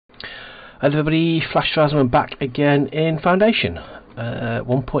Hello everybody, Flash Rasman back again in Foundation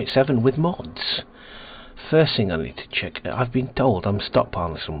 1.7 with mods. First thing I need to check, I've been told I'm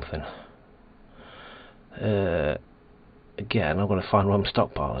stockpiling something. Again, I'm going to find where I'm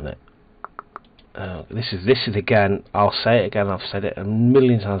stockpiling it. This is again, I'll say it again, I've said it a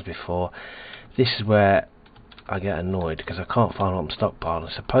million times before, this is where I get annoyed because I can't find what I'm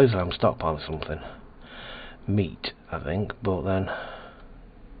stockpiling. Supposedly I'm stockpiling something. Meat, I think, but then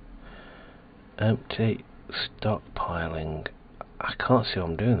empty stockpiling, I can't see what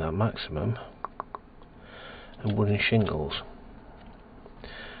I'm doing that maximum. And wooden shingles,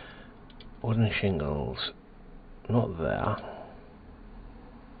 not there.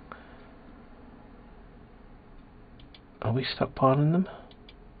 Are we stockpiling them?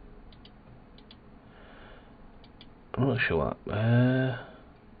 I'm not sure.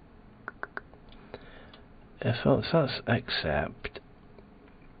 If that's accept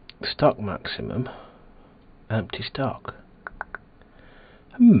stock maximum, empty stock.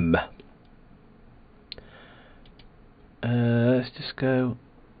 Let's just go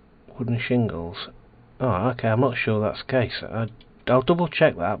wooden shingles. Oh, okay. I'm not sure that's the case. I'll double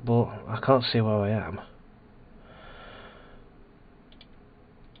check that, but I can't see where I am.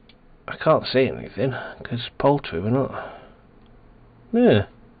 I can't see anything because poultry, we're not. Yeah,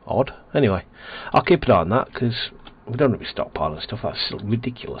 odd. Anyway, I'll keep an eye on that because we don't want to be stockpiling stuff. That's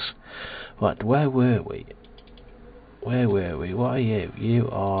ridiculous. Right, where were we? What are you? You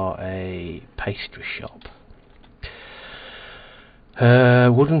are a pastry shop.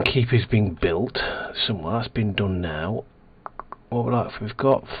 Wooden keeper's being built somewhere. That's been done now. What we're like, we've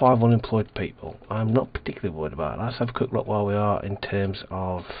got 5 unemployed people. I'm not particularly worried about that. Let's have a quick look where we are in terms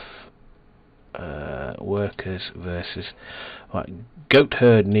of workers versus. Right, goat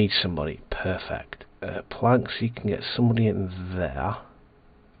herd needs somebody. Perfect. Planks, you can get somebody in there.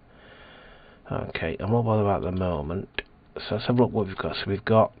 Okay, I'm not bothered about the moment. So let's have a look what we've got. So we've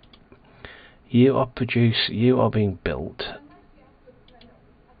got you are being built,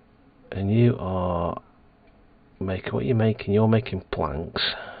 and you are making what you're making. You're making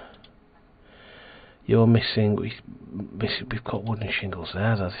planks. You're missing. We've got wooden shingles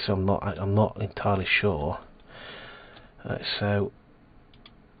there. So I'm not entirely sure. So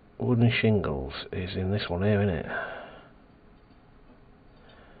wooden shingles is in this one here, isn't it?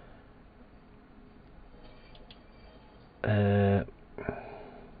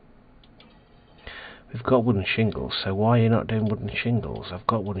 We've got wooden shingles, so why are you not doing wooden shingles? I've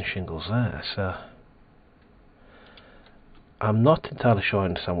got wooden shingles there, so I'm not entirely sure I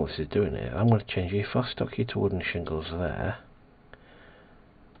understand what this is doing here. I'm going to change you. If I stuck you to wooden shingles there,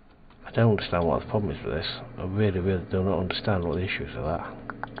 I don't understand what the problem is with this. I really do not understand what the issues are that.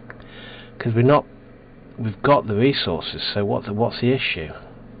 Because we've got the resources, so what's the issue?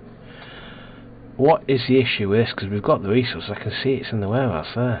 What is the issue with this? Because we've got the resources, I can see it's in the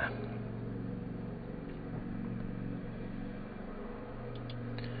warehouse there.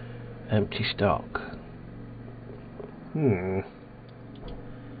 Empty stock.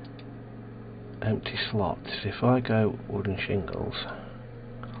 Empty slots. If I go wooden shingles,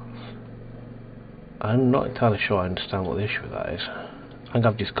 I'm not entirely sure I understand what the issue with that is. I think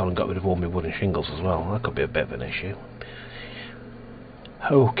I've just gone and got rid of all my wooden shingles as well. That could be a bit of an issue.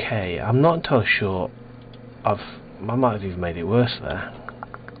 Okay, I'm not entirely sure. I might have even made it worse there.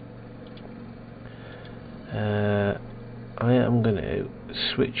 I am going to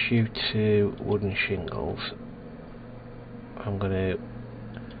switch you to wooden shingles. I'm going to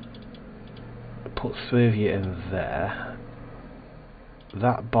put 3 of you in there.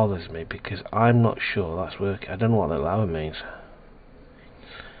 That bothers me because I'm not sure that's working. I don't know what that lower means.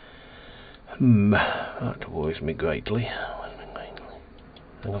 That worries me greatly. I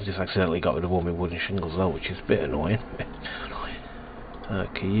think I've just accidentally got rid of all my wooden shingles though, which is a bit annoying.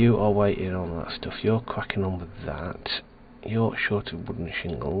 Okay, you are waiting on that stuff. You're cracking on with that. You're short of wooden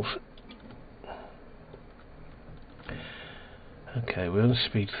shingles. Okay, we're on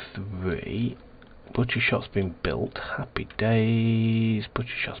speed 3. Butcher shop's been built. Happy days.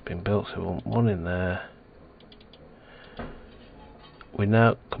 Butcher shop's been built, so we want 1 in there. We're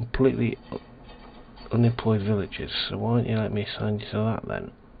now completely unemployed villagers, so why don't you let me assign you to that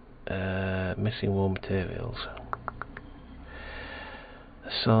then? Missing raw materials.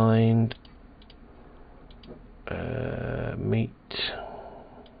 Assigned. Meat.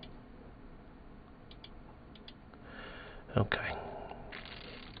 Okay.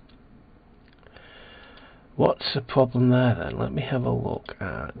 What's the problem there then? Let me have a look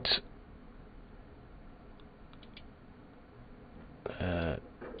at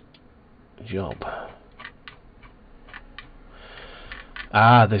job.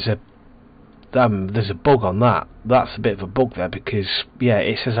 There's a there's a bug on that. That's a bit of a bug there, because yeah,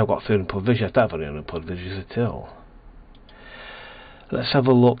 it says I've got 300 provisions. I don't have any 100 provisions at all. Let's have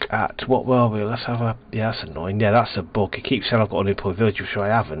a look at what were we? Let's have a yeah, that's annoying. Yeah, that's a bug. It keeps saying I've got 100 villages, which I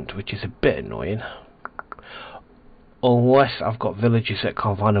haven't, which is a bit annoying. Unless I've got villages that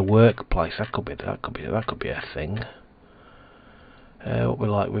can't find a workplace, that could be a thing. What we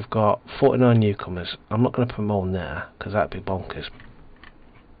like, we've got 49 newcomers. I'm not going to put them on there because that'd be bonkers.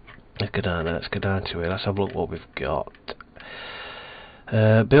 Let's go down there. Let's go down to it. Let's have a look what we've got.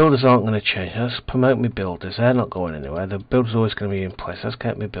 Builders aren't going to change. Let's promote my builders. They're not going anywhere. The builders are always going to be in place. Let's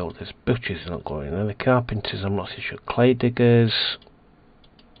get my builders. Butchers are not going anywhere. The carpenters, I'm not so sure. Clay diggers,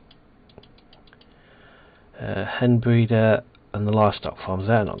 hen breeder, and the livestock farms,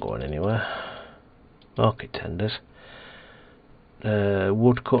 they're not going anywhere. Market tenders,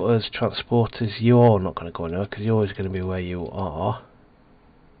 woodcutters, transporters, you're not going to go anywhere because you're always going to be where you are.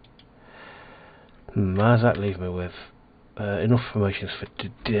 How's that leave me with? Enough promotions for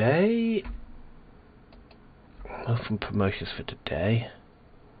today. Enough promotions for today.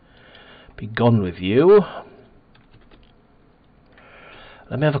 Be gone with you.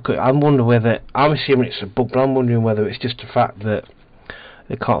 Let me have a quick. I'm wondering whether, I'm assuming it's a bug, but I'm wondering whether it's just the fact that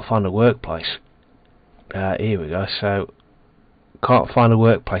they can't find a workplace. Here we go. So can't find a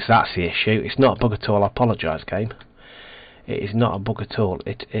workplace. That's the issue. It's not a bug at all. I apologise, game. It is not a bug at all.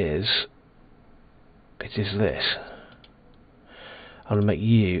 It is this. I'm going to make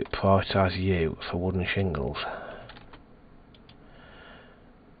you prioritise you for wooden shingles.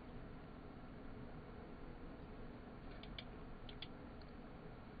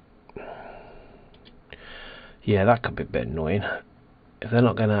 Yeah, that could be a bit annoying. If they're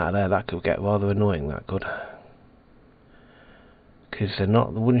not getting out of there, that could get rather annoying, that could. Because they're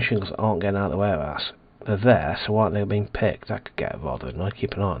not, the wooden shingles aren't getting out of the warehouse. They're there, so why aren't they being picked? That could get rather annoying.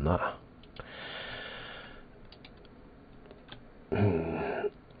 Keep an eye on that.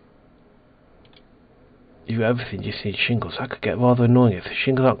 You've got everything, just need shingles. That could get rather annoying if the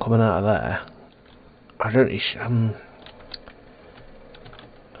shingles aren't coming out of there. I don't. Hang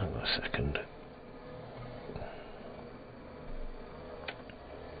on a second.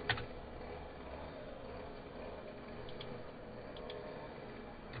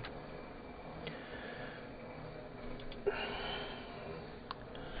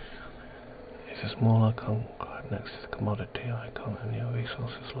 It's a small icon next to the commodity icon and your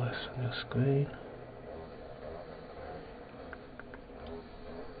resources list on your screen.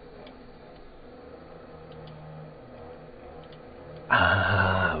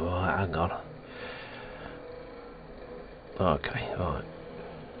 Ah, right, hang on. Okay, right.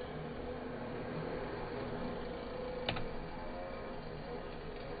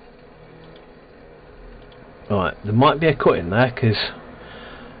 Right, there might be a cut in there because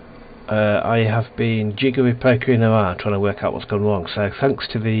I have been jiggery pokering around trying to work out what's gone wrong. So thanks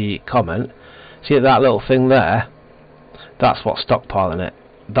to the comment. See that little thing there? That's what's stockpiling it.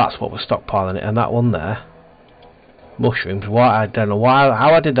 That's what was stockpiling it, and that one there. Mushrooms. Why, I don't know why,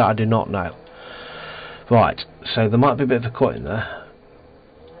 how I did that, I do not know. Right, so there might be a bit of a cut in there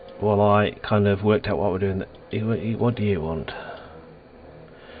while I kind of worked out what we're doing. What do you want?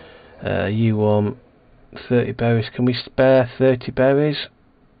 You want 30 berries. Can we spare 30 berries?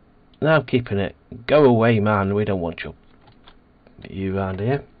 No, I'm keeping it. Go away, man, we don't want you around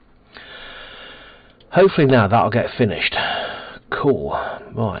here. Hopefully now that'll get finished. Cool.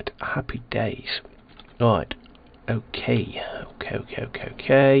 Right, happy days. Right. Okay.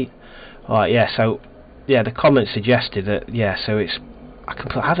 Right, yeah, so yeah, the comment suggested that, yeah, so it's, I can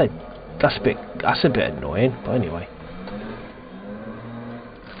put, that's a bit annoying, but anyway.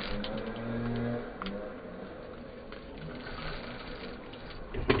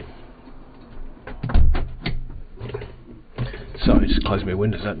 Sorry, just close my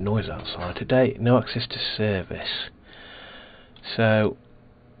windows, that noise outside. Today, no access to service. So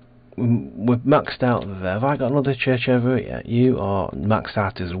we've maxed out there. Have I got another church over here yet? You are maxed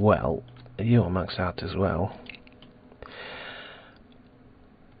out as well. You are maxed out as well.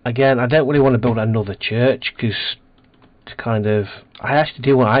 Again, I don't really want to build another church because to kind of, I actually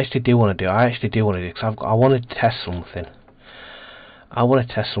do want to do because I want to test something. I want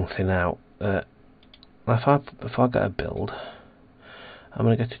to test something out. If I get a build, I'm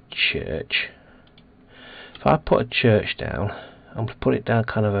going to go to church. If I put a church down, I'm going to put it down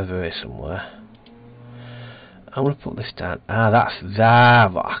kind of over here somewhere. I'm going to put this down. That's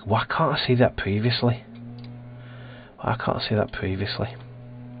that. Why can't I see that previously? Why can't I see that previously?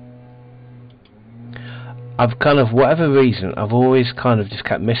 I've kind of, whatever reason, I've always kind of just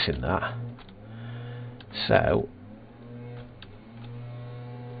kept missing that. So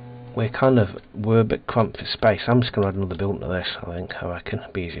we're a bit cramped for space. I'm just going to add another building to this. I reckon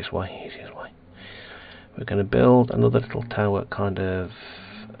be easiest way. We're going to build another little tower kind of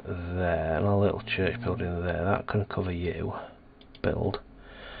there, and a little church building there. That can cover you. Build.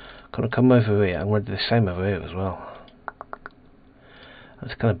 Gonna come over here. I'm going to do the same over here as well. I'm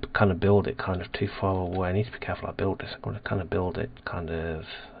just going to kind of build it kind of too far away. I need to be careful I build this. I'm going to kind of build it kind of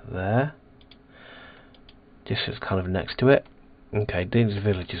there, just as kind of next to it. Okay, these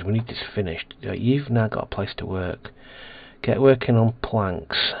villages, we need this finished. You've now got a place to work. Get working on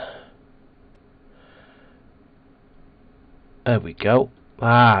planks. There we go.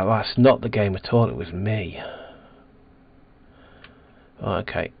 Ah, that's not the game at all, it was me.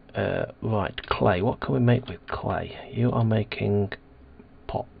 Okay, right, clay. What can we make with clay? You are making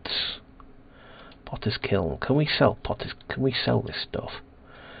pots. Potter's kiln. Can we sell potters? Can we sell this stuff?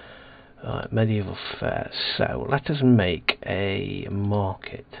 Right, medieval fair. So let us make a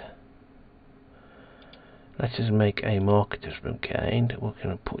market. Let us make a market has been gained. We're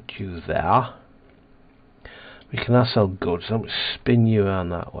going to put you there. We can now sell goods. I'm going to spin you around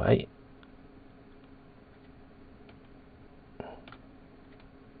that way.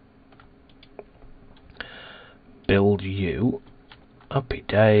 Build you. Happy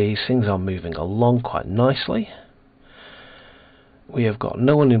days. Things are moving along quite nicely. We have got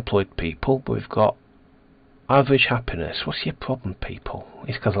no unemployed people, but we've got average happiness. What's your problem, people?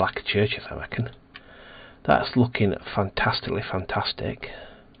 It's because of lack of churches, I reckon. That's looking fantastically fantastic.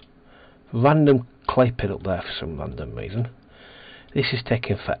 Random clay pit up there for some random reason. This is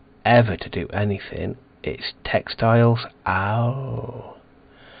taking forever to do anything. It's textiles. Ow.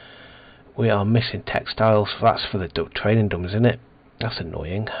 We are missing textiles. That's for the training dummies, isn't it? That's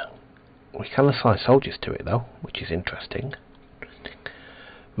annoying. We can assign soldiers to it though, which is interesting.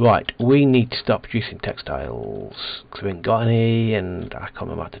 Right, we need to stop producing textiles because we ain't got any, and I can't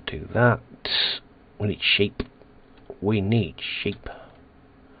remember how to do that. We need sheep. We need sheep.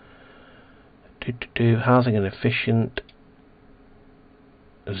 Housing inefficient.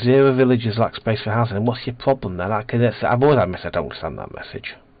 0 villages lack space for housing. And what's your problem then? I've always had a message. I don't understand that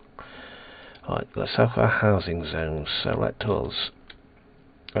message. Right, let's have our housing zones. So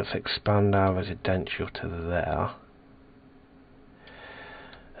let's expand our residential to there.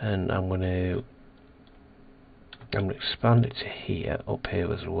 And I'm going to expand it to here, up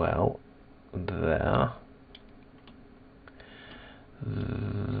here as well. There.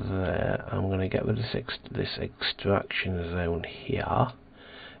 I'm going to get rid of this extraction zone here.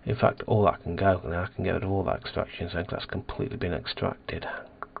 In fact, all that can go now. I can get rid of all that extraction zone. That's completely been extracted.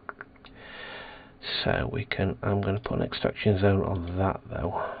 So we can. I'm going to put an extraction zone on that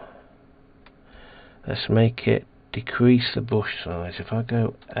though. Let's make it decrease the bush size. If I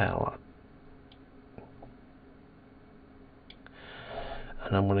go L,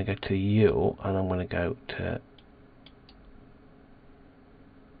 and I'm going to go to U, and I'm going to go to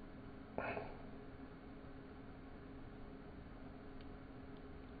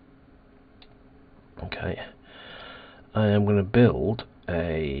okay. I am going to build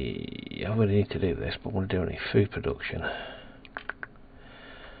a. I really need to do this, but I'm going to do any food production.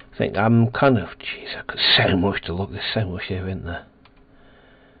 I think I'm kind of. Jeez, I've got so much to look. There's so much here, isn't there?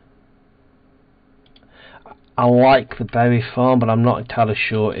 I like the berry farm, but I'm not entirely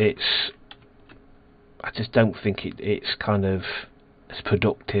sure it's. I just don't think it's kind of as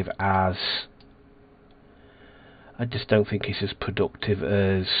productive as. I just don't think it's as productive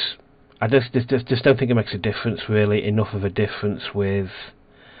as. I just don't think it makes a difference really, enough of a difference with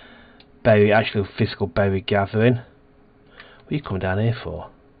actual physical berry gathering. What are you coming down here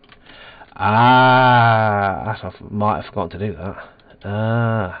for? Ah, I might have forgotten to do that.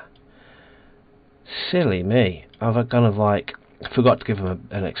 Ah, silly me. I've kind of like forgot to give them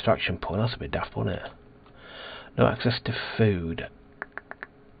an extraction point. That's a bit daft, wasn't it? No access to food.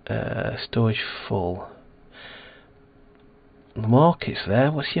 Storage full. The market's there.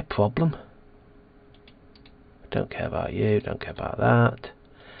 What's your problem? Don't care about you. Don't care about that.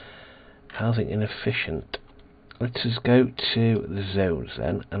 Housing inefficient. Let us go to the zones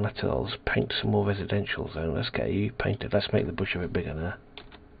then, and let us paint some more residential zone. Let's get you painted. Let's make the bush a bit bigger now.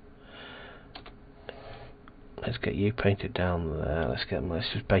 Let's get you painted down there. Let's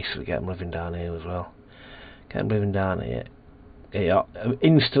just basically get them living down here as well. Get them living down here. Yeah,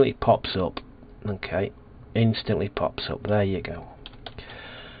 instantly pops up. Okay. Instantly pops up. There you go.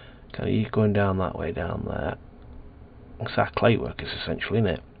 Okay, you going down that way down there. It's our clay workers essentially, isn't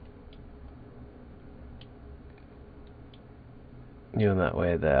it? You in that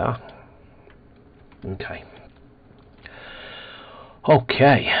way there. Okay.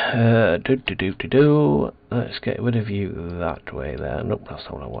 Okay, let's get rid of you that way there. Nope, that's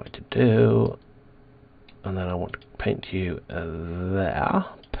not what I wanted to do. And then I want to paint you there.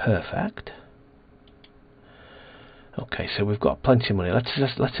 Perfect. Okay, so we've got plenty of money. Let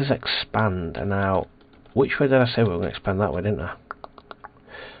us expand. And now, which way did I say we were going to expand? That way, didn't I?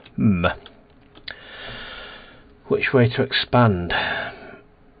 Which way to expand?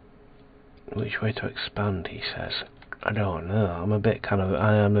 Which way to expand? He says. I don't know. I am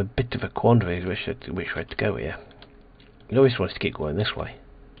a bit of a quandary which way to go here. He always wants to keep going this way,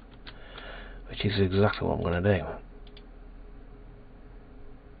 which is exactly what I'm going to do.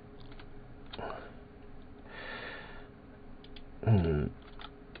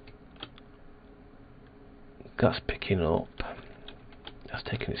 That's picking up. That's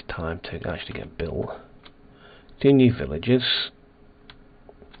taking its time to actually get built. 2 new villages.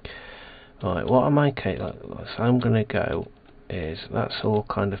 Right, what am I so I'm going to go is that's all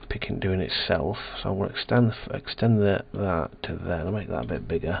kind of doing itself. So I'm going to extend that to there. I'll make that a bit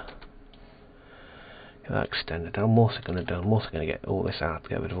bigger. Get that extended. I'm also going to get all this out,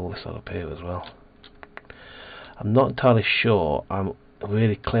 get rid of all this up here as well. I'm not entirely sure. I'm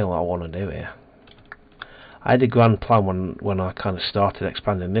really clear what I want to do here. I had a grand plan when I kind of started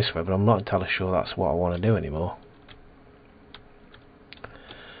expanding this way, but I'm not entirely sure that's what I want to do anymore.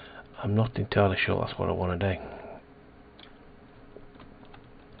 I'm not entirely sure that's what I want to do.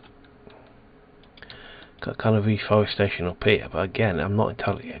 Got kind of reforestation up here, but again, I'm not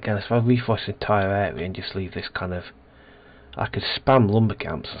entirely. Again, if I reforest the entire area and just leave this kind of, I could spam lumber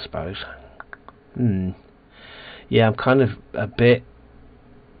camps, I suppose. Yeah, I'm kind of a bit.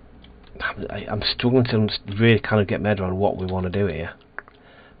 I'm struggling to really kind of get my head around what we want to do here.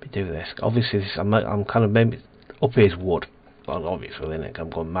 We do this. Obviously, I'm kind of maybe up here's wood. Well, obviously, isn't it?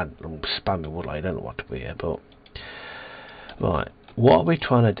 I'm going mad. I'm spamming wood. I don't know what to be here, but right. What are we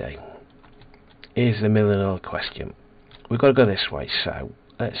trying to do? Is the $1,000,000 question. We've got to go this way. So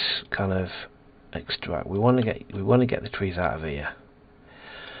let's kind of extract. We want to get the trees out of here.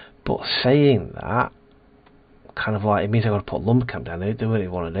 But saying that, kind of like it means I've got to put lumber camp down there. I don't really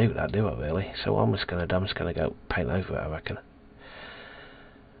want to do that, do I really? So what I'm just going to do, I'm just going to go paint over it, I reckon.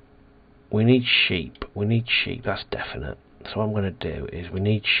 We need sheep. We need sheep. That's definite. So what I'm going to do is we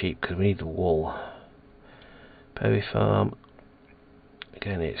need sheep because we need the wool. Berry farm.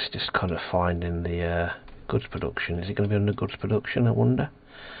 Again, it's just kind of finding the goods production. Is it going to be under goods production, I wonder?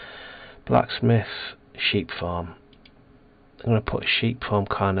 Blacksmith, sheep farm. I'm going to put a sheep farm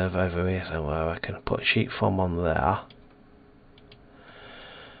kind of over here somewhere. I can put a sheep farm on there.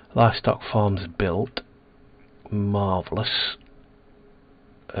 Livestock farm's built. Marvellous.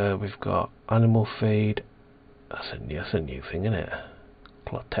 We've got animal feed. That's a new thing, isn't it?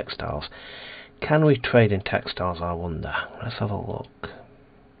 Plot textiles. Can we trade in textiles, I wonder? Let's have a look.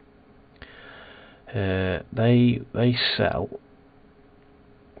 They sell.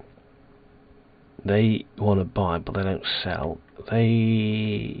 They want to buy, but they don't sell.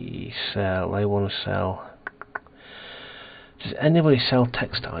 They sell. They want to sell. Does anybody sell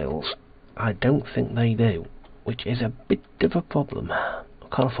textiles? I don't think they do, which is a bit of a problem. I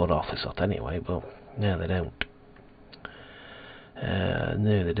can't afford half this lot anyway, but no, they don't.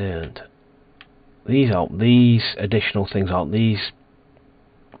 No, they don't. These additional things aren't. These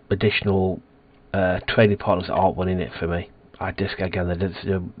additional trading partners aren't winning it for me. I just again,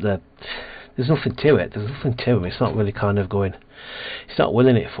 there's nothing to it. There's nothing to them. It's not really kind of going. It's not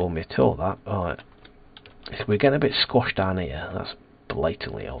winning it for me at all. That alright. We're getting a bit squashed down here. That's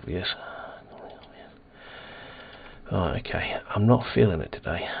blatantly obvious. Right, okay. I'm not feeling it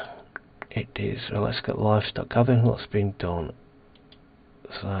today. It is. Well, let's get livestock gathering. What's been done?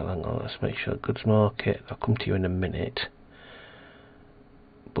 So hang on. Let's make sure goods market. I'll come to you in a minute.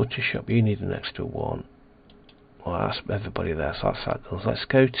 Butcher shop. You need an extra one. Well, that's everybody there. So that's that done. So let's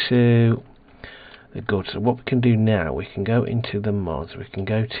go to the goods. So what we can do now, we can go into the mods. We can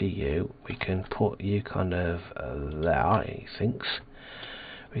go to you. We can put you kind of there. He thinks.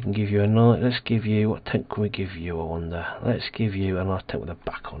 We can give you a night. Let's give you. What tent can we give you? I wonder. Let's give you a nice tent with a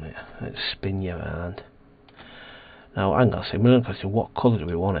back on it. Let's spin you around. Now, hang on a second. Question: what colour do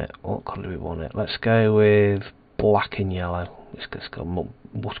we want it? What colour do we want it? Let's go with black and yellow. Let's go.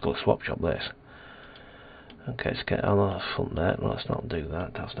 What's called a swap shop. This. Okay, let's get on the front there. Let's not do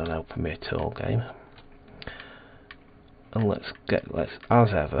that. That's not helping me at all, game. And let's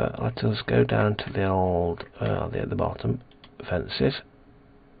as ever. Let us go down to the old at the bottom fences.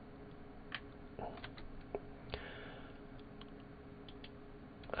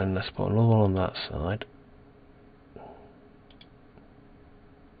 And let's put another one on that side.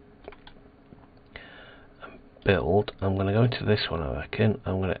 And build. I'm going to go into this one, I reckon.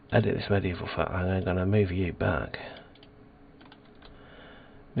 I'm going to edit this medieval fact. I'm going to move you back.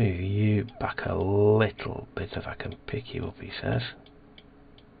 Move you back a little bit if I can pick you up, he says.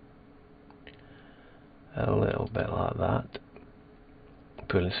 A little bit like that.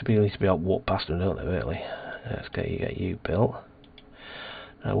 Brilliant. So people need to be able to walk past them, don't they, really? Let's get you built.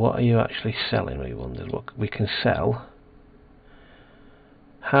 Now, what are you actually selling, we wondered? What we can sell?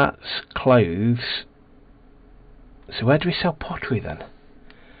 Hats, clothes. So where do we sell pottery then?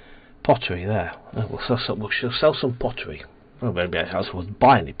 Pottery, there. Oh, we'll sell some pottery. Well, maybe else we'll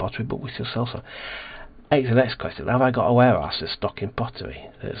buy any pottery, but we still sell some. The next question: have I got a warehouse that's stocking pottery?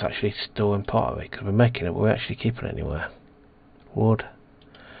 That's actually storing pottery? Because we're making it, but we're actually keeping it anywhere. Wood.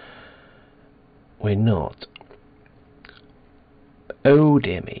 We're not. Oh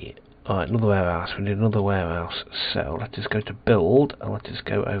dear me. Alright, another warehouse. We need another warehouse. So let us go to build and let us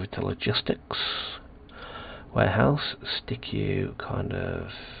go over to logistics. Warehouse. Stick you kind of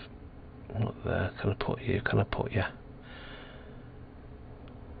not there. Can I put you?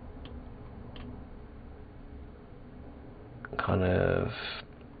 Kind of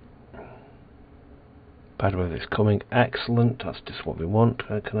bad weather is coming. Excellent. That's just what we want.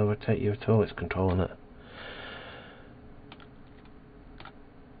 Can I rotate you at all? It's controlling it.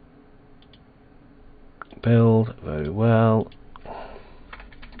 Build very well.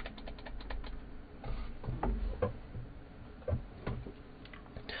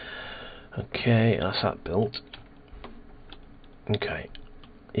 Okay, that's that built. Okay.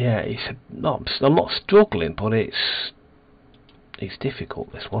 Yeah, I'm not struggling, but it's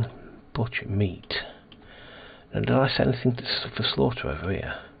difficult, this one. Butcher meat. And did I set anything for slaughter over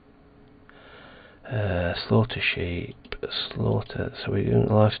here? Slaughter sheep, slaughter. So we're doing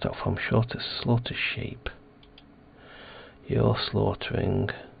livestock farm, shorter slaughter sheep. You're slaughtering.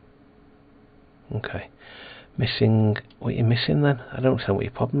 Okay. Missing. What are you missing then? I don't understand what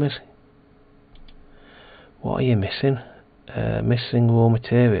your problem is. What are you missing? Missing raw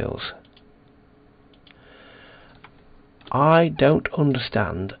materials. I don't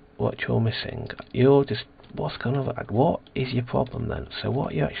understand what you're missing. You're just, what's going on? What is your problem then? So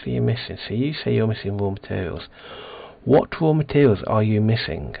what are you actually missing? So you say you're missing raw materials. What raw materials are you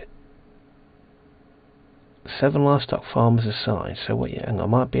missing? 7 livestock farmers assigned. So what? Hang on,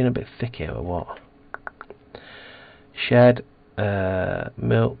 am I being a bit thick here or what? Shed,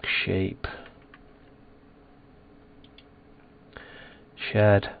 milk, sheep.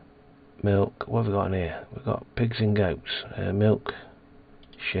 Shed, milk. What have we got in here? We've got pigs and goats. Milk,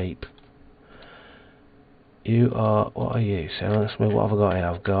 sheep. You are. What are you? So let's move. What have I got here?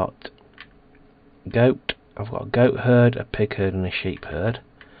 I've got goat. I've got a goat herd, a pig herd, and a sheep herd.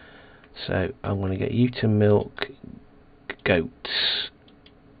 So I'm going to get you to milk goats.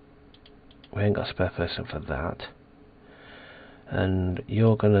 We ain't got a spare person for that. And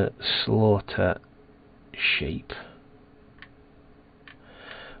you're going to slaughter sheep.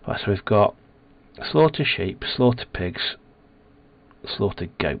 Right, so we've got slaughter sheep, slaughter pigs, slaughter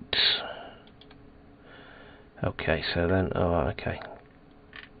goats. Okay, so then, alright, okay.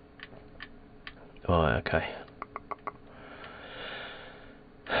 Alright, okay.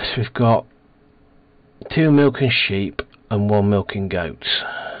 So we've got 2 milking sheep and 1 milking goats.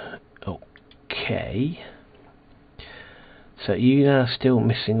 Okay. So you are still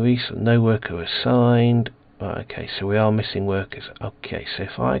missing recent, no worker assigned. Right, okay, so we are missing workers. Okay, so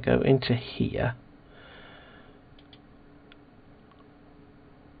if I go into here,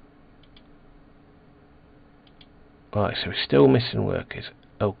 right, so we're still missing workers.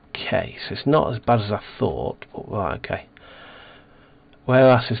 Okay, so it's not as bad as I thought, but right, okay.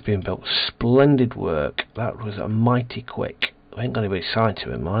 Warehouse has been built. Splendid work. That was a mighty quick. I ain't got anybody assigned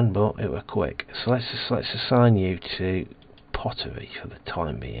to in mind, but it were quick. So let's assign you to pottery for the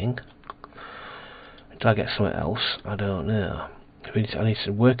time being. Did I get something else? I don't know. I need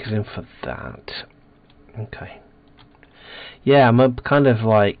some workers in for that. Okay. Yeah, I'm a kind of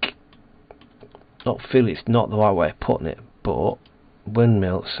like, not feel it's not the right way of putting it, but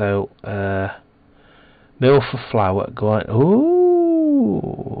windmill. So mill for flour. Grind.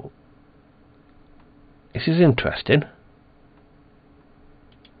 Ooh, this is interesting.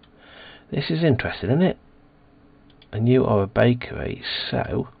 This is interesting, isn't it? And you are a bakery,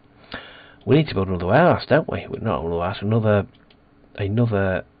 so we need to build another warehouse, don't we? Not another warehouse,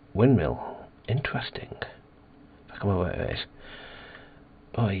 another windmill. Interesting. I can't remember where it is.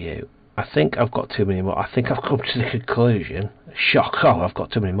 Oh, you. I think I've got too many more. I think I've come to the conclusion. Shock! Oh, I've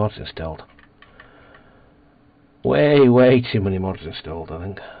got too many mods installed. Way too many mods installed. I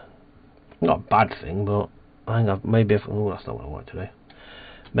think. Not a bad thing, but I think I've maybe. Oh, that's not what I want to do.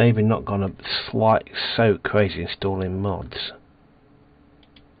 maybe not gone a slight so crazy installing mods.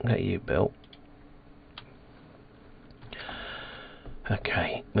 Get you built.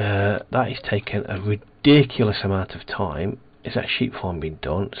 Okay, that is taking a ridiculous amount of time. Is that sheep farm being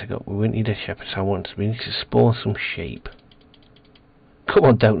done? So we need a shepherd, so we need to spawn some sheep. Come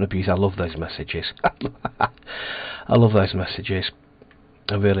on, don't abuse. I love those messages. I love those messages.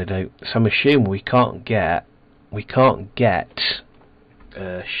 I really do. So I'm assuming we can't get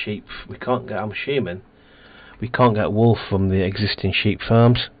sheep. I'm assuming we can't get wool from the existing sheep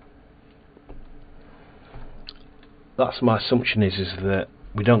farms. That's my assumption is that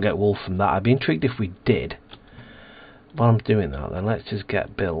we don't get wool from that. I'd be intrigued if we did. While I'm doing that, then let's just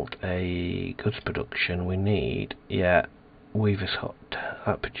get built a goods production. We need, yeah, weaver's hut.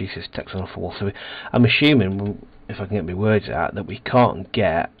 That produces textile for wool. So I'm assuming, if I can get my words out, that we can't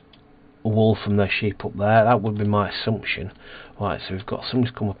get wool from those sheep up there. That would be my assumption. Right, so we've got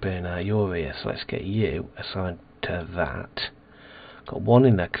somebody's come up here now. You're here, so let's get you assigned to that. Got one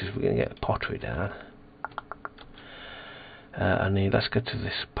in there because we're going to get the pottery down. Let's go to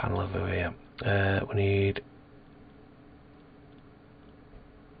this panel over here. We need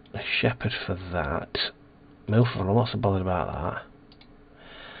a shepherd for that. Milford, I'm not so bothered about that.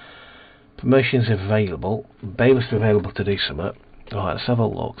 Promotions available. Bailiffs available to do something. Alright, let's have a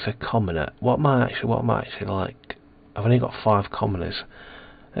look. So commoner. What am I actually like? I've only got 5 commoners.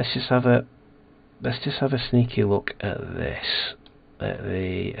 Let's just have a sneaky look at this. At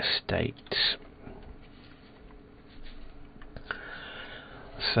the estates.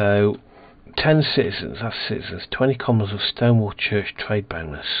 So 10 citizens, that's citizens, 20 commoners of Stonewall Church trade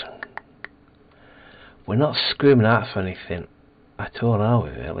bonus. We're not screaming out for anything at all, are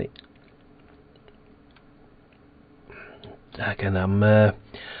we really? Again, I'm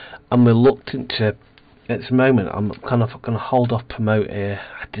reluctant to, at this moment, I'm kind of going to hold off promoting.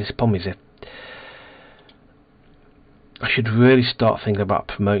 This problem is I should really start thinking about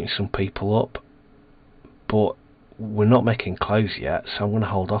promoting some people up, but we're not making clothes yet, so I'm going to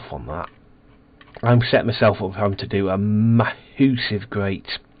hold off on that. I'm setting myself up for having to do a massive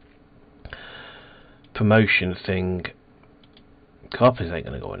great promotion thing. Carpenters ain't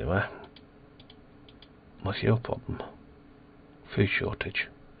going to go anywhere. What's your problem? Food shortage.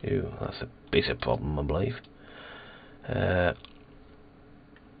 Ew, that's a basic problem, I believe. I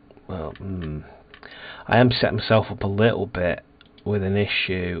am setting myself up a little bit with an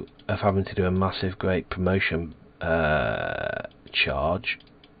issue of having to do a massive great promotion charge,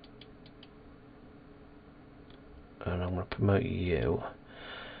 and I'm going to promote you.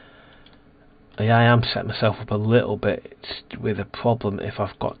 Yeah, I am setting myself up a little bit with a problem if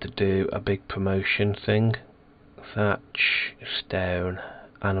I've got to do a big promotion thing. Thatch, stone,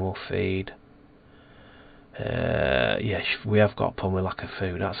 animal feed. Yes, we have got a problem with lack of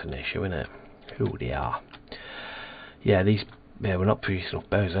food. That's an issue, isn't it? Who they are? Yeah, we're not producing enough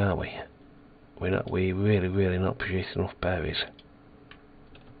berries, are we? We're really not producing enough berries.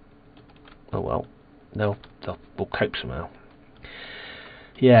 Oh well, we'll cope somehow.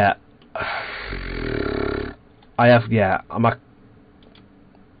 Yeah,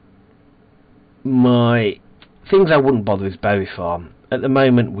 my things I wouldn't bother with berry farm. At the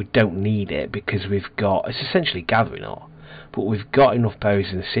moment we don't need it because it's essentially gathering art, but we've got enough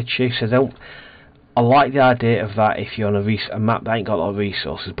berries in the situ, so I like the idea of that if you're on a map that ain't got a lot of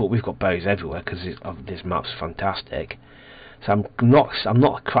resources, but we've got berries everywhere because this map's fantastic. So I'm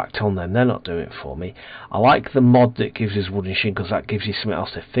not cracked on them, they're not doing it for me. I like the mod that gives us wooden shingles, that gives you something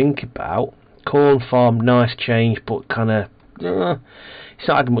else to think about. Corn farm, nice change, but kinda it's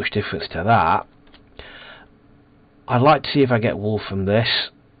not had much difference to that. I'd like to see if I get wool from this.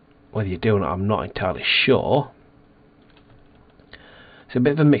 Whether you do or not, I'm not entirely sure. It's a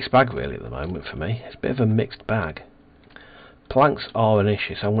bit of a mixed bag really at the moment for me. It's a bit of a mixed bag. Planks are an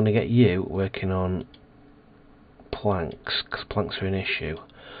issue, so I'm going to get you working on planks, because planks are an issue.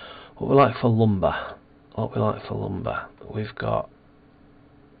 What we like for lumber? We've got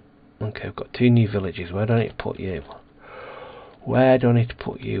 2 new villages. Where do I need to put you?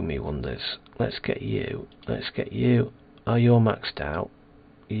 Me wonders? Let's get you. Oh, you're maxed out.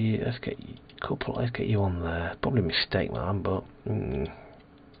 Yeah, let's get you on there. Probably a mistake, man, but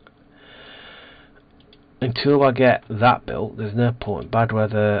until I get that built, there's no point. Bad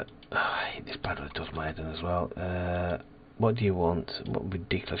weather. I hate this bad weather. Does my head in as well. What do you want? What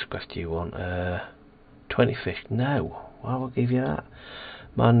ridiculous request do you want? 20 fish. No. I will give you that.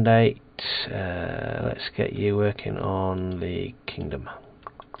 Mandate. Let's get you working on the kingdom.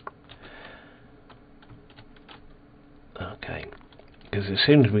 Okay. Because as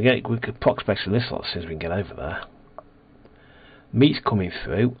soon as we could proc space this lot as soon as we can get over there. Meat's coming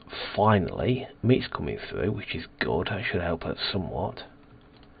through, finally. Meat's coming through, which is good. That should help us somewhat.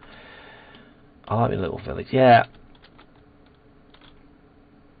 I like my little village. Yeah.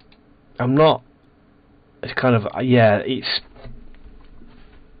 I'm not... It's kind of... Yeah, it's...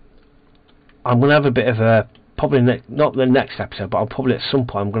 I'm going to have a bit of a... Probably not the next episode, but I'll probably at some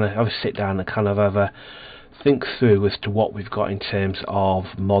point I'm going to have a sit down and kind of have a think through as to what we've got in terms of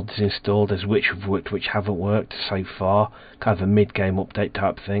mods installed, as which have worked, which haven't worked so far. Kind of a mid-game update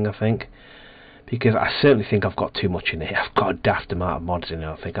type thing, I think. Because I certainly think I've got too much in here. I've got a daft amount of mods in here.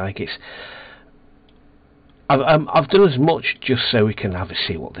 I think it's... I've done as much just so we can have a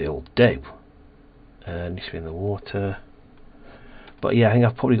see what they all do. Needs to be in the water. But yeah, I think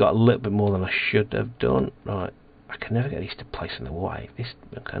I've probably got a little bit more than I should have done. Right, I can never get these to place in the way. This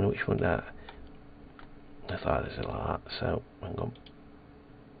kind of which one that? I thought there's a lot. So hang on,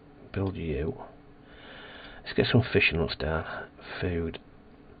 build you. Let's get some fishing nuts down. Food.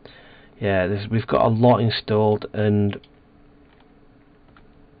 Yeah, we've got a lot installed, and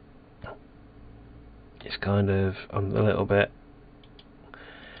it's kind of a little bit.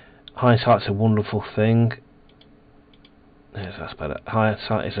 Hindsight's a wonderful thing. Yes, that's better.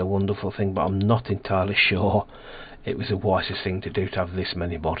 Hindsight is a wonderful thing, but I'm not entirely sure it was the wisest thing to do to have this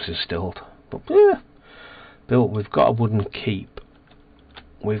many mods installed. But yeah, built. We've got a wooden keep.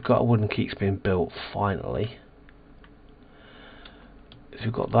 We've got a wooden keep being built finally. So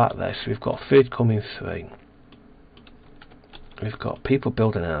we've got that there. So we've got food coming through. We've got people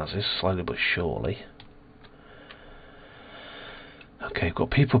building houses slowly but surely. Okay, we've got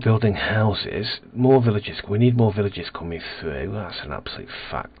people building houses, more villages. We need more villages coming through. That's an absolute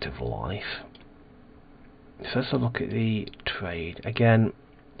fact of life. So let's have a look at the trade again.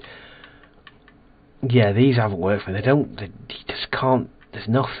 Yeah, these haven't worked for me. They just can't. There's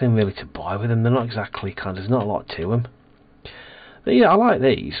nothing really to buy with them. They're not exactly kind. There's not a lot to them. But yeah, I like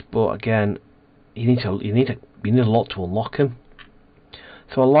these, but again, you need a lot to unlock them.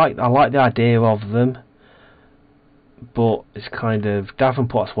 So I like the idea of them. But it's kind of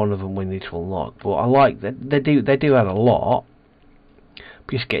Davenport's one of them we need to unlock. But I like that they do add a lot.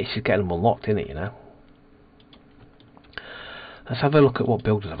 But it's just getting them unlocked, isn't it? You know. Let's have a look at what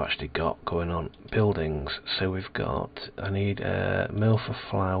builders I've actually got going on. Buildings. So we've got. I need a mill for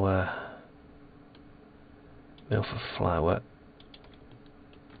flour. Mill for flour.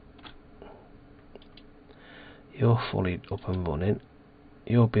 You're fully up and running.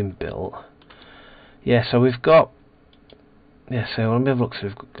 You're being built. Yeah. So we've got. Yeah, so let me have a look. So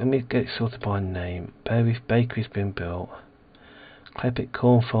let me get it sorted by name. Bakery's been built. Clay pit,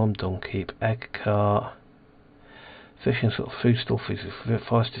 corn farm, dung heap, egg cart, fishing sort of food stall,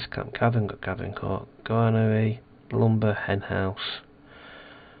 forest discount, gathering cart, granary, lumber, hen house,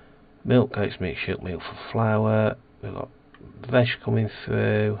 milk, goats, meat, milk for flour. We've got veg coming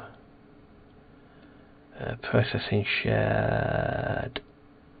through. Processing shed.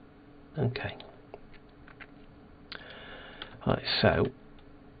 Okay. Right, so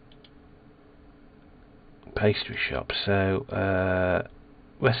pastry shop. So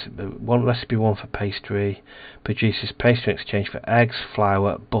recipe one for pastry produces pastry in exchange for eggs,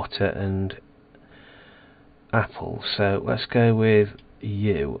 flour, butter, and apples. So let's go with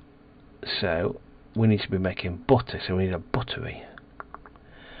you. So we need to be making butter. So we need a buttery.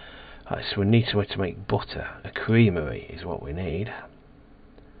 Right, so we need somewhere to make butter. A creamery is what we need.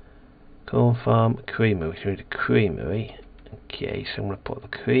 Corn farm, creamery. So we need a creamery. Okay, so I'm going to put the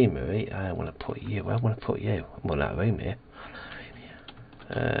creamery. I want to put you. I'm going out of room here.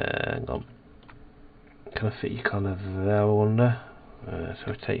 Hang on. Can I fit you kind of there, I wonder? So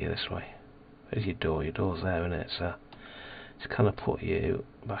I'll take you this way. There's your door. Your door's there, isn't it? So let's kind of put you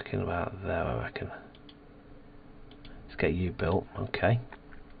back in about there, I reckon. Let's get you built. Okay.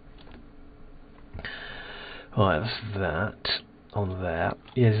 Right, that's that. On there,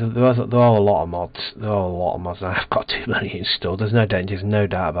 yes, there are a lot of mods. I've got too many installed. There's no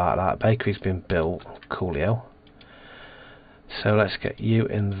doubt about that. Bakery's been built, coolio. So let's get you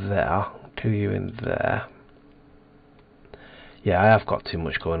in there. Do you in there? Yeah, I have got too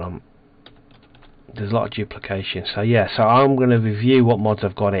much going on. There's a lot of duplication. So yeah, so I'm going to review what mods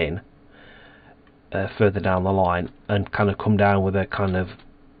I've got in further down the line, and kind of come down with a kind of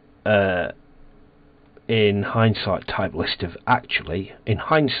in hindsight type list of actually, in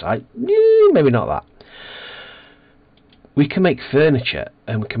hindsight, maybe not that. We can make furniture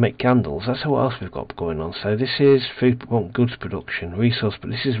and we can make candles. That's what else we've got going on. So this is food goods production, resource, but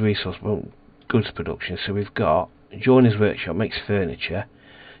this is resource goods production. So we've got Joiner's Workshop makes furniture,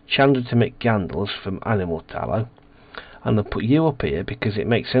 Chandler to make candles from animal tallow, I'm going to put you up here because it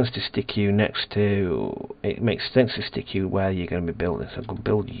makes sense to stick you next to... It makes sense to stick you where you're going to be building. So I'm going to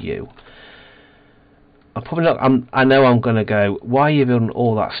build you. I'm probably not... I know I'm going to go, why are you building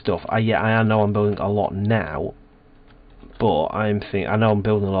all that stuff? Yeah, I know I'm building a lot now. But I know I'm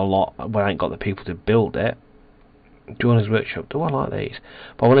building a lot when I ain't got the people to build it. Joiner's Workshop. Do I like these?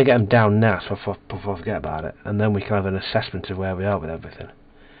 But I want to get them down now before I forget about it. And then we can have an assessment of where we are with everything.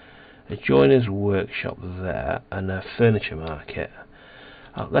 A joiner's workshop there, and a furniture market.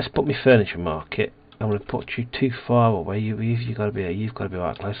 Let's put my furniture market. I'm going to put you too far away. You've got to be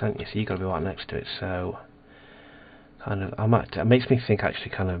right close, haven't you? So you've got to be right next to it. So, kind of, it makes me think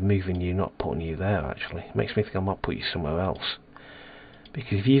actually, kind of moving you, not putting you there. Actually, it makes me think I might put you somewhere else.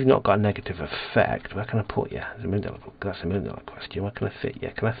 Because if you've not got a negative effect, where can I put you? That's a $1 million question. Where can I fit you?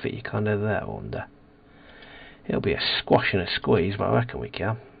 Can I fit you kind of there, I wonder? It'll be a squash and a squeeze, but I reckon we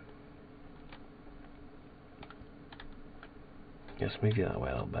can. Let's move you that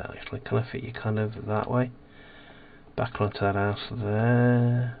way a little bit actually. Can I fit you kind of that way? Back onto that house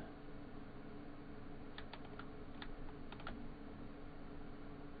there.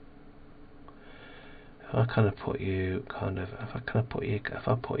 If I kind of put you kind of, if I put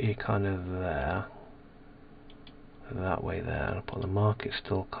you kind of there, that way there, and I put the market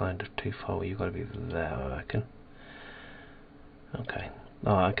still kind of too far away, you've got to be there, I reckon. Okay.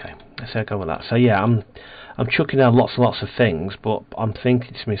 Oh, okay. Let's go with that. So yeah, I'm chucking out lots and lots of things, but I'm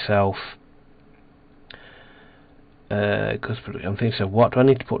thinking to myself, because I'm thinking, so what do I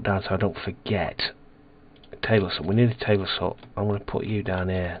need to put down so I don't forget? Tailor's hut. We need a tailor's hut. I'm going to put you down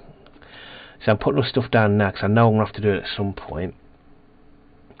here. So I'm putting stuff down now because I know I'm going to have to do it at some point.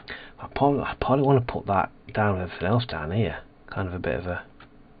 I probably want to put that down with everything else down here. Kind of a bit of a...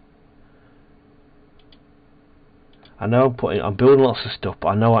 I know I'm building lots of stuff, but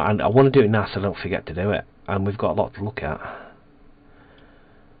I know I want to do it now so I don't forget to do it. And we've got a lot to look at.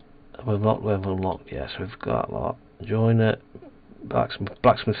 We've unlocked, yes, we've got a lot. Joiner,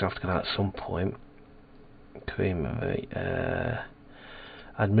 blacksmiths have to go out at some point. Creamery,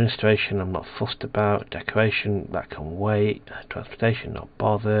 administration I'm not fussed about. Decoration, that can wait. Transportation, not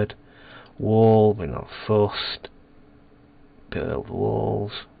bothered. Wall, we're not fussed. Build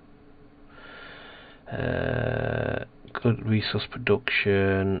walls. Good resource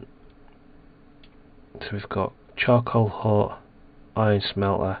production. So we've got charcoal hut, iron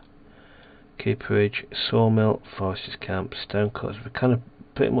smelter, cooperage, sawmill, foresters camp, stone cutters. We kind of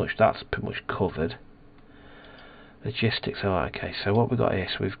that's pretty much covered. Logistics. Alright, okay. So what we got here?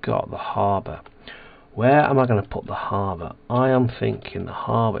 So we've got the harbour. Where am I going to put the harbour? I am thinking the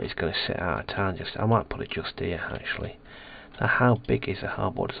harbour is going to sit out of town. I might put it just here actually. Now, how big is the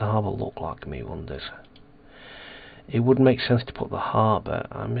harbour? What does the harbour look like? Me wonders. It would make sense to put the harbour.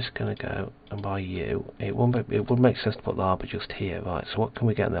 I'm just going to go and buy you. It would make sense to put the harbour just here, right? So what can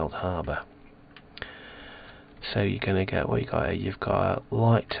we get in the old harbour? So you're going to get what you got here. You've got a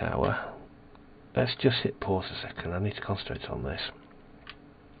light tower. Let's just hit pause a second. I need to concentrate on this.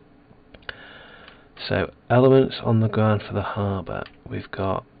 So elements on the ground for the harbour. We've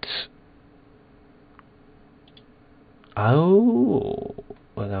got. Oh,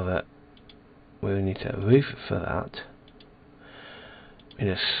 we'll have it. We need a roof for that. We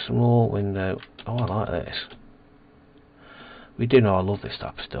need a small window. Oh, I like this. We do know I love this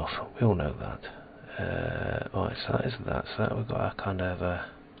type of stuff. We all know that. Right, so that is that. So that we've got a kind of a...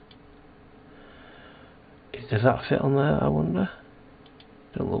 Does that fit on there, I wonder?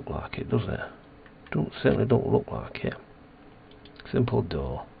 Don't look like it, does it? Certainly don't look like it. Simple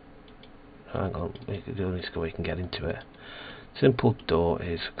door. Hang on, we can do this so we can get into it. Simple door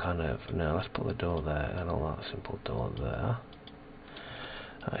is kind of... No, let's put the door there. I don't like the simple door there.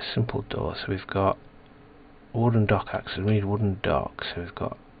 Right, simple door. So we've got wooden dock access. We need wooden dock. So we've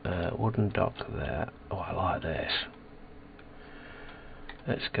got wooden dock there. Oh, I like this.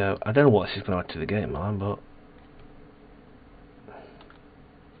 Let's go. I don't know what this is going to add to the game, man, but...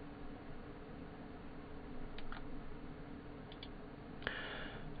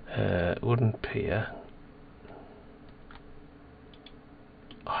 wooden pier.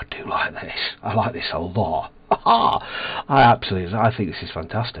 Oh, I do like this. I like this a lot. I think this is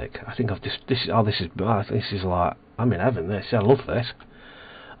fantastic. I think this is like, I'm in heaven. I love this.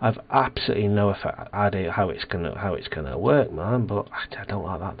 I've absolutely no idea how it's gonna work, man. But I don't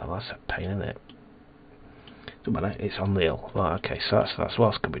like that though. That's a pain, isn't it? Doesn't matter. It's unreal. Right. Okay. So that's what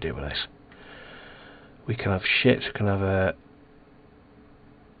else can we do with this? We can have ships. We can have a.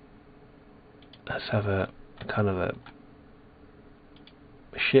 Let's have a kind of a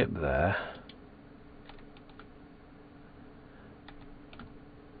ship there.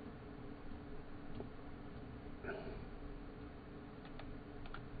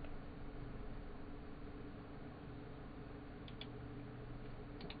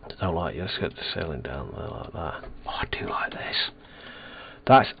 don't like you. Let's get the ceiling down there like that. Oh, I do like this.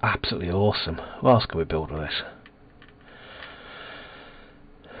 That's absolutely awesome. What else can we build with this?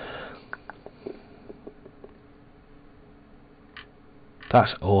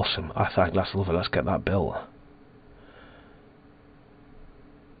 That's awesome. I think that's lovely. Let's get that built.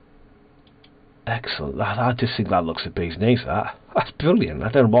 Excellent. I just think that looks a bee's knees. That's brilliant. I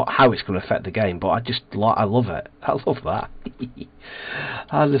don't know how it's going to affect the game, but I love it. I love that.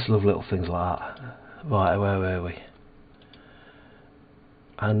 I just love little things like that. Right, where were we?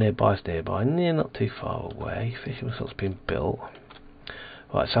 And nearby's nearby. Not too far away. Fishing resort's been built.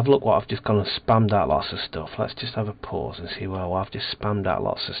 Right, let's have a look what I've just gone and spammed out lots of stuff. Let's just have a pause and see where I've just spammed out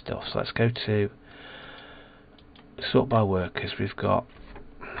lots of stuff. So let's go to sort by workers. We've got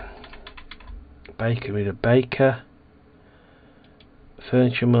bakery, a baker,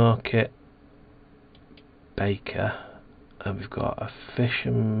 furniture market, baker, and we've got a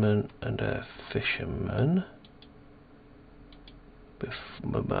fisherman and a fisherman. That's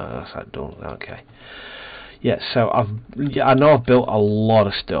that done. Okay. Yeah, so I know I've built a lot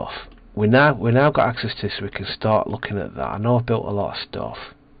of stuff. We now got access to this, so we can start looking at that. I know I've built a lot of stuff,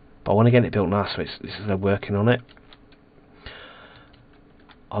 but I want to get it built now, so they're working on it.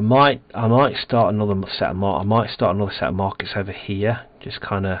 I might start another set of markets over here. Just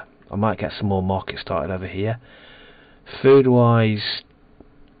kind of, I might get some more markets started over here. Food wise,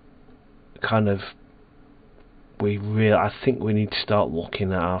 kind of, I think we need to start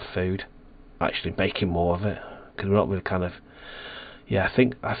looking at our food. Actually making more of it, because we're not really kind of, yeah, I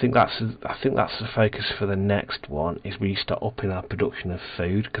think that's the focus for the next one, is we start upping our production of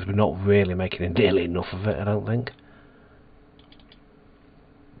food, because we're not really making nearly enough of it, I don't think.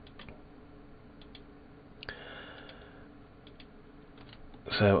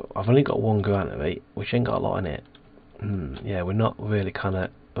 So I've only got one granary, which ain't got a lot in it. Yeah, we're not really kind of,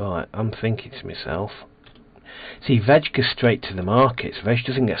 right, I'm thinking to myself, see, veg goes straight to the markets. Veg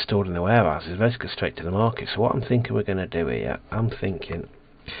doesn't get stored in the warehouses. Veg goes straight to the market. So what I'm thinking we're going to do here, I'm thinking,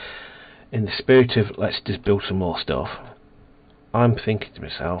 in the spirit of let's just build some more stuff, I'm thinking to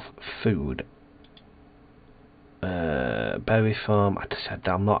myself, food, berry farm. I just said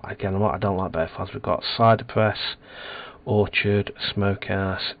I don't like berry farms. We've got cider press, orchard,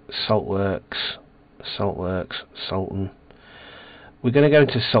 smokehouse, saltworks, Sultan. We're going to go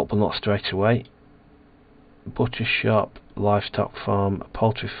into salt, but not straight away. Butcher shop, livestock farm,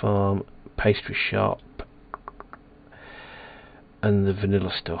 poultry farm, pastry shop, and the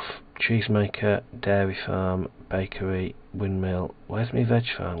vanilla stuff. Cheesemaker, dairy farm, bakery, windmill. Where's my veg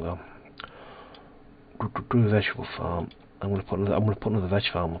farm gone? Vegetable farm. I'm gonna put another veg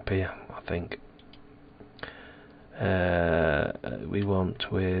farm up here, I think. We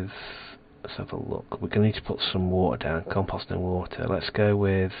want with, let's have a look. We're gonna need to put some water down, compost and water. Let's go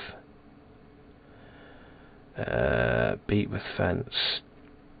with beat with fence.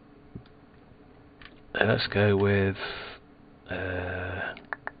 Let's go with no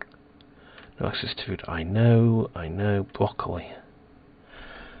access to food. I know broccoli.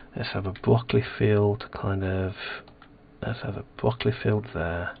 Let's have a broccoli field, kind of. Let's have a broccoli field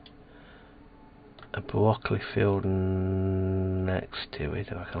there, a broccoli field next to it,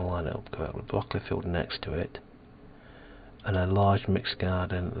 if I can line it up correctly. Broccoli field next to it, and a large mixed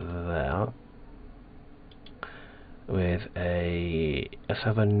garden there, with a, let's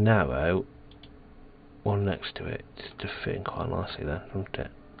have a narrow one next to it to fit in quite nicely then, doesn't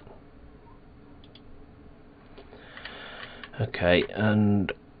it? Okay,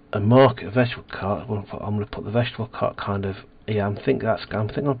 and a market, a vegetable cart. I'm going to put the vegetable cart kind of, yeah, I'm thinking I'll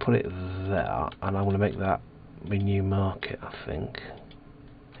put it there, and I'm going to make that my new market, I think.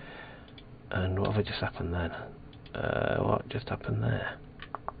 And what have just happened then? What just happened there?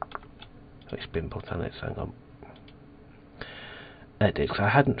 Oh, it's been put on it, so hang on. Edit, because I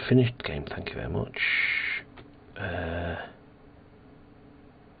hadn't finished the game, thank you very much.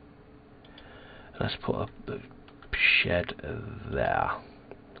 Let's put a shed there.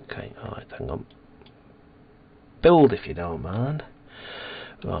 Okay, alright, hang on. Build if you don't mind.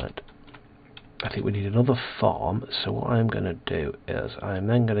 Right. I think we need another farm, so what I'm going to do is I'm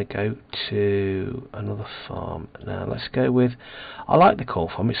then going to go to another farm. Now let's go with, I like the corn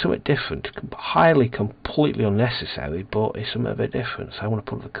farm, it's something different, highly completely unnecessary, but it's something a bit different. So I want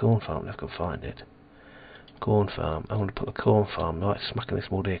to put the corn farm if I can find it. Corn farm, I want to put the corn farm right smack in this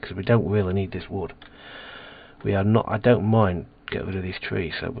wood here, because we don't really need this wood. We are not, I don't mind getting rid of these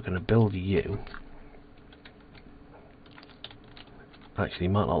trees, so we're going to build you. Actually, you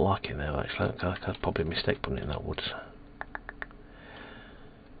might not like it there, actually. That's probably a mistake putting it in that woods.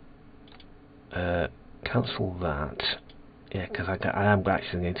 Cancel that. Yeah, because I am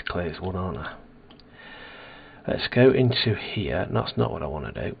actually going to clear this one, aren't I? Let's go into here. That's not what I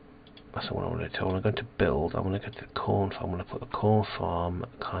want to do. That's not what I want to do. I want to go to build. I want to go to the corn farm. I want to put the corn farm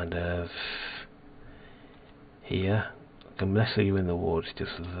kind of here. I can lessen you in the woods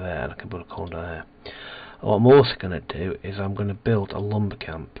just there, and I can put a corn down there. And what I'm also going to do is I'm going to build a lumber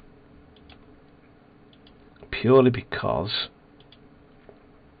camp. Purely because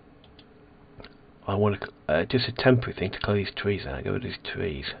I want to, just a temporary thing to clear these trees out. Go with these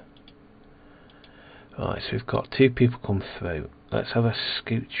trees. Right, so we've got 2 people come through. Let's have a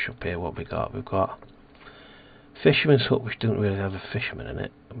scooch up here. What we got? We've got Fisherman's Hut, which doesn't really have a fisherman in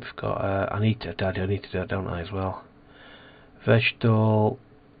it. We've got I need to do it, don't I, as well? Vegetable,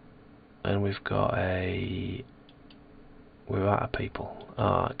 and we've got we're out of people.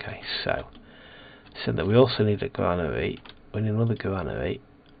 Oh, okay, so that we also need a granary. We need another granary.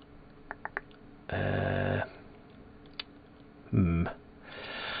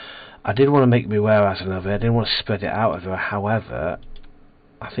 I did want to make my warehouse over. I didn't want to spread it out over. However,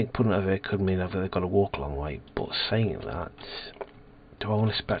 I think putting it over here could mean they've got to walk a long way. But saying that, do I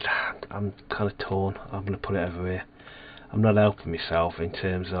want to spread? I'm kind of torn. I'm going to put it over here. I'm not helping myself in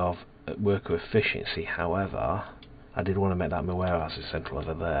terms of worker efficiency. However, I did want to make that my warehouse central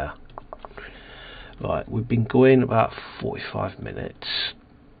over there. Right, we've been going about 45 minutes.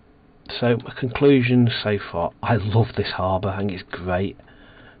 So my conclusion so far, I love this harbour. I think it's great.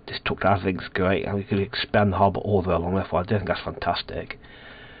 I think it's great, and we could expand the harbour all the way along. Therefore, I do think that's fantastic.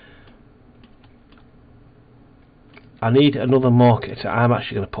 I need another market. So I'm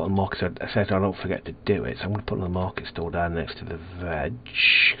actually going to put a market. I said I don't forget to do it. So I'm going to put another market stall down next to the veg,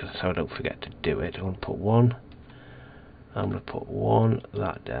 so I don't forget to do it. I'm going to put one. I'm going to put one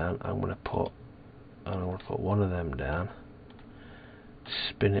that down. I'm going to put one of them down.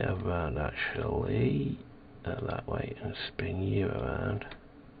 Spin it around actually that way, and spin you around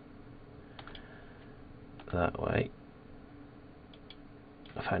that way.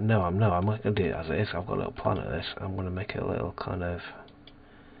 In fact, no, I'm not going to do it as it is. I've got a little plan of this. I'm going to make it a little kind of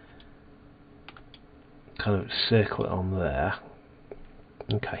circle it on there.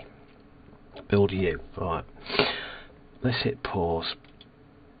 Okay. Build you. Right. Let's hit pause.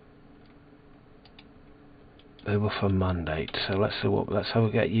 Over for mandate. So let's have a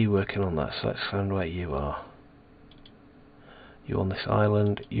get you working on that. So let's find where you are. You're on this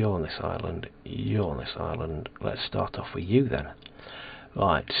island, you're on this island, you're on this island. Let's start off with you then.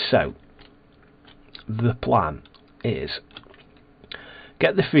 Right, so the plan is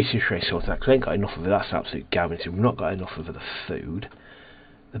get the food situation sorted out, because I ain't got enough of it. That's absolute guarantee. We've not got enough of the food.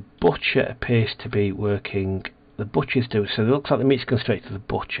 The butcher appears to be working. The butchers do, so it looks like the meat's going straight to the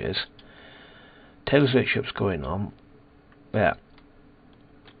butchers. Taylor's workshop's going on. Yeah,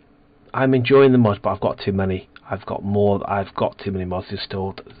 I'm enjoying the mods, but I've got too many. I've got too many mods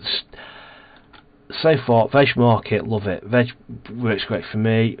installed. So far, Veg Market, love it. Veg works great for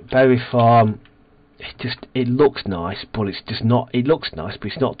me. Berry Farm, it looks nice, but it's just not. It looks nice, but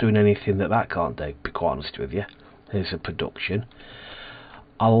it's not doing anything that can't do. To be quite honest with you, here's a production.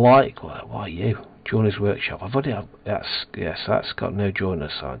 I like. What are you? Joiner's Workshop. I've already. That's got no joiner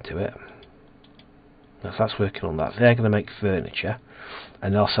assigned to it. That's working on that. They're going to make furniture,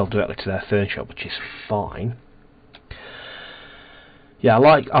 and they'll sell directly to their furniture shop, which is fine. Yeah, I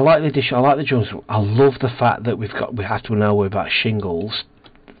like the addition. I like the joiners. I love the fact that we have to now worry about shingles,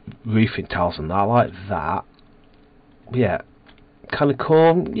 roofing tiles, and that. I like that. Yeah, kind of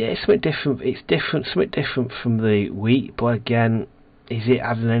corn. Yeah, it's something different. It's different, something different from the wheat. But again, is it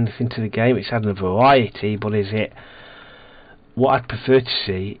adding anything to the game? It's adding a variety, but is it? What I'd prefer to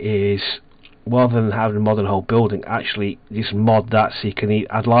see is, rather than having a modern whole building, actually just mod that so you can eat.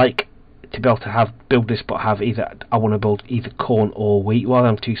 I'd like to be able to build this, but have either, I want to build either corn or wheat, rather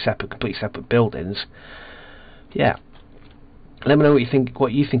than two completely separate buildings. Yeah, let me know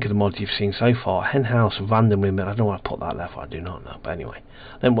what you think of the mods you've seen so far. Hen house randomly, I don't know why I put that there for. I do not know, but anyway,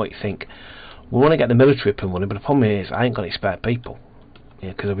 let me know what you think. We want to get the military up and running, but the problem is I ain't got any spare people.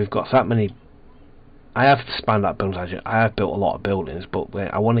 Yeah, because we've got that many. I have to expand that building. I have built a lot of buildings, but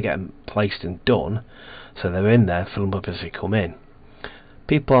I want to get them placed and done, so they're in there, fill them up as they come in.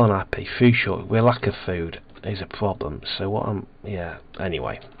 People aren't happy. Food short. We're lack of food is a problem. So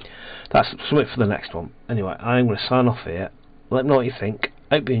anyway, that's something for the next one. Anyway, I'm going to sign off here. Let me know what you think.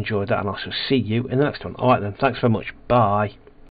 Hope you enjoyed that, and I shall see you in the next one. Alright then, thanks very much. Bye.